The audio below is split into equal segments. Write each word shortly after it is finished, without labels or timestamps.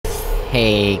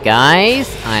Hey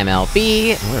guys, I'm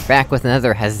LB, and we're back with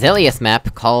another Hazellius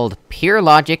map called Pure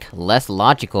Logic, Less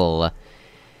Logical.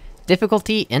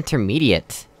 Difficulty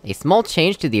Intermediate. A small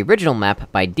change to the original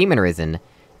map by Arisen.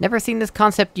 Never seen this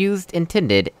concept used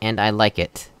intended, and I like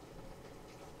it.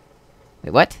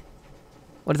 Wait, what?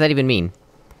 What does that even mean?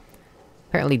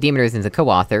 Apparently Arisen's a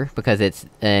co-author, because it's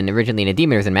originally in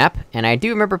a Arisen map, and I do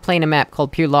remember playing a map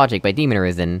called Pure Logic by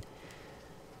Arisen.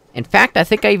 In fact, I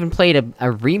think I even played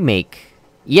a remake.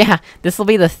 Yeah, this'll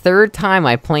be the third time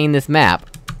I'm playing this map.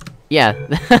 Yeah,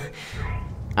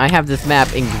 I have this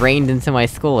map ingrained into my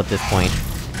skull at this point.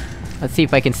 Let's see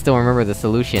if I can still remember the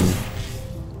solution.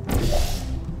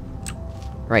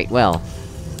 Right, well...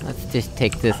 let's just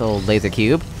take this old laser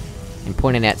cube, and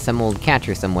point it at some old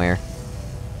catcher somewhere.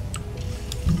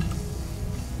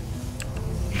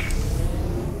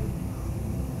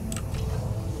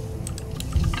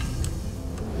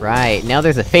 Right, now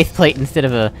there's a faceplate instead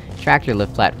of a tractor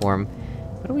lift platform.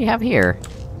 What do we have here?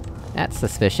 That's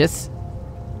suspicious.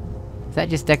 Is that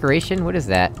just decoration? What is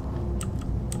that?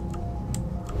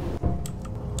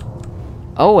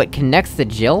 Oh, it connects the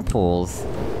gel pools!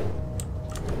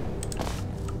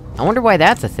 I wonder why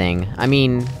that's a thing. I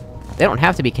mean, they don't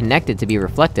have to be connected to be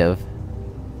reflective.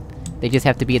 They just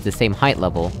have to be at the same height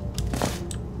level.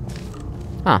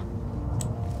 Huh.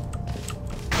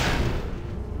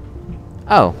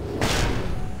 Oh.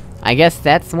 I guess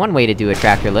that's one way to do a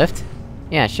tractor lift.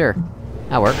 Yeah, sure.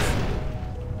 That works.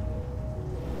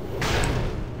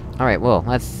 Alright, well,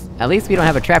 let's... at least we don't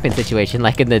have a trapping situation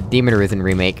like in the Arisen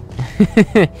remake.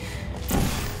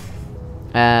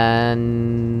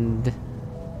 And...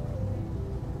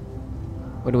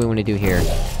 what do we want to do here?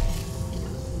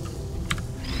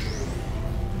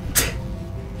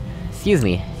 Excuse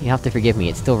me, you have to forgive me,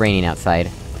 it's still raining outside.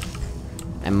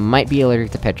 I might be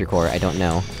allergic to petrichor, I don't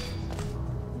know.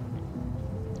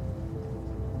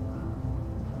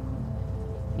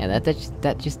 Yeah,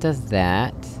 that just does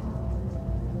that.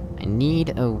 I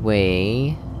need a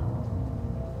way...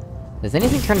 does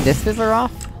anything turn this fizzler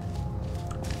off?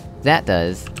 That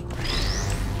does.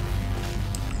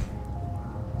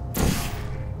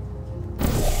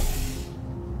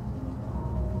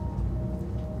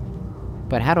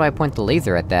 But how do I point the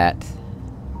laser at that?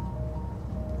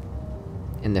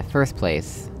 In the first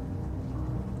place?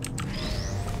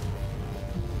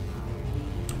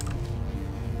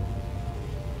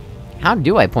 How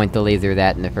do I point the laser at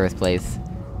that in the first place?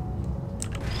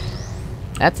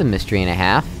 That's a mystery and a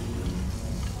half.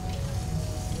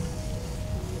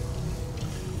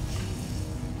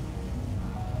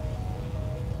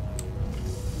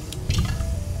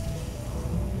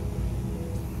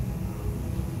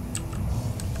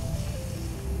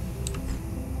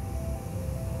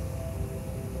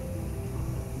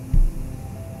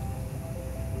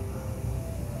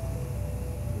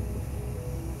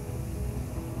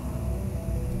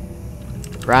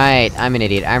 Right, I'm an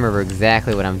idiot. I remember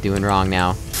exactly what I'm doing wrong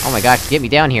now. Oh my gosh, get me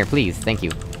down here, please, thank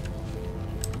you.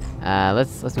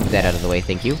 Let's move that out of the way,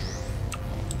 thank you.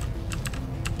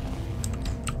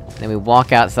 Then we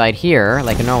walk outside here,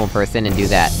 like a normal person, and do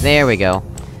that. There we go.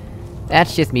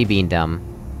 That's just me being dumb.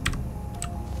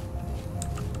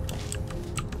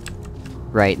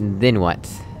 Right, and then what?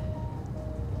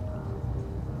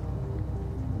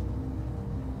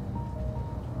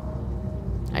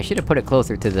 I should've put it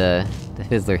closer to the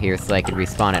fizzler here so I could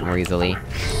respawn it more easily.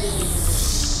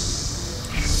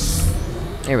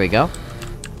 There we go.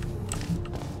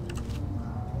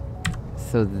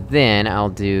 So then, I'll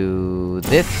do...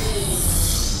 this...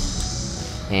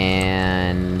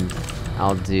 and...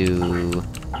 I'll do...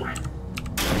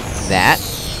 that.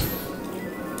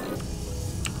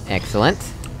 Excellent.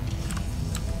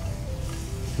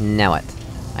 Now what?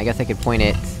 I guess I could point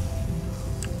it...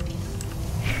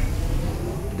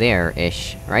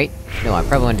 there-ish, right? No, I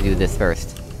probably want to do this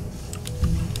first.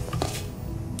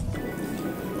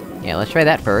 Yeah, let's try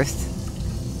that first.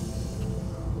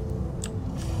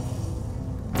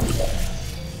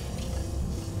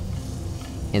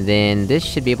 And then this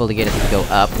should be able to get us to go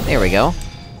up. There we go.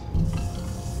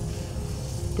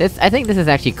 I think this is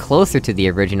actually closer to the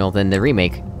original than the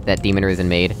remake that Arisen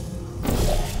made.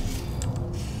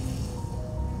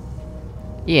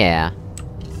 Yeah.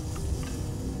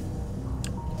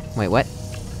 Wait, what?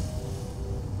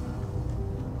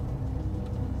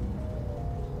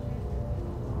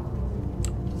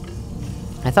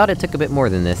 I thought it took a bit more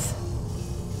than this.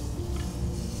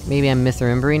 Maybe I'm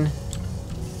misremembering?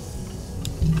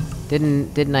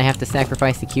 Didn't I have to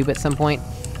sacrifice the cube at some point?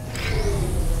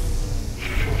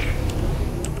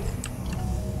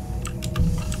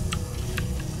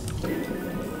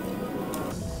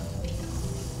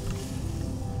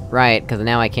 Right, cause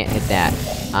now I can't hit that.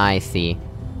 I see.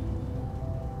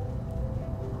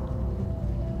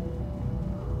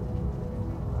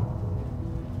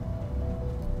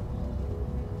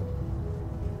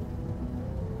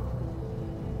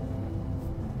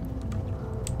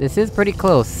 This is pretty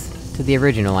close to the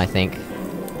original, I think.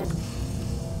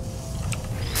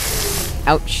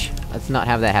 Ouch! Let's not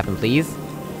have that happen, please.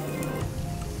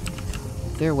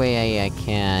 Is there a way I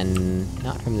can...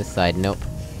 Not from this side, nope.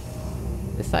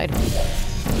 This side?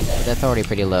 But that's already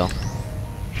pretty low.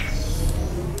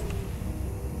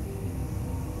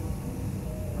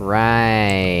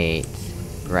 Right.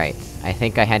 Right. I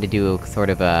think I had to do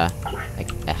sort of a...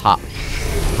 like, a hop.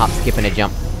 Hop, skip, and a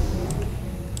jump.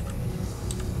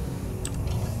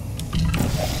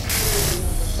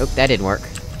 Oop, that didn't work.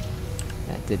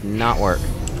 That did not work.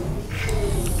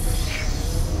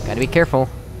 Gotta be careful.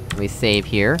 Let me save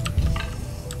here.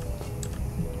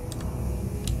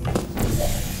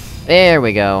 There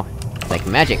we go. It's like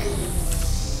magic.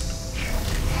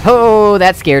 Oh,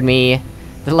 that scared me!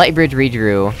 The light bridge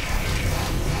redrew.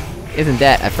 Isn't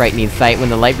that a frightening sight when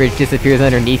the light bridge disappears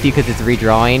underneath you because it's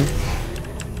redrawing?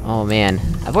 Oh man.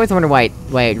 I've always wondered why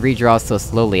it redraws so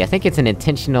slowly. I think it's an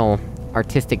intentional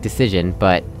artistic decision,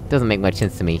 but it doesn't make much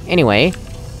sense to me. Anyway,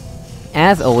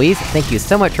 as always, thank you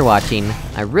so much for watching,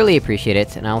 I really appreciate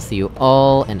it, and I'll see you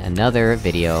all in another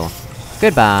video.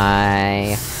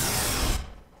 Goodbye!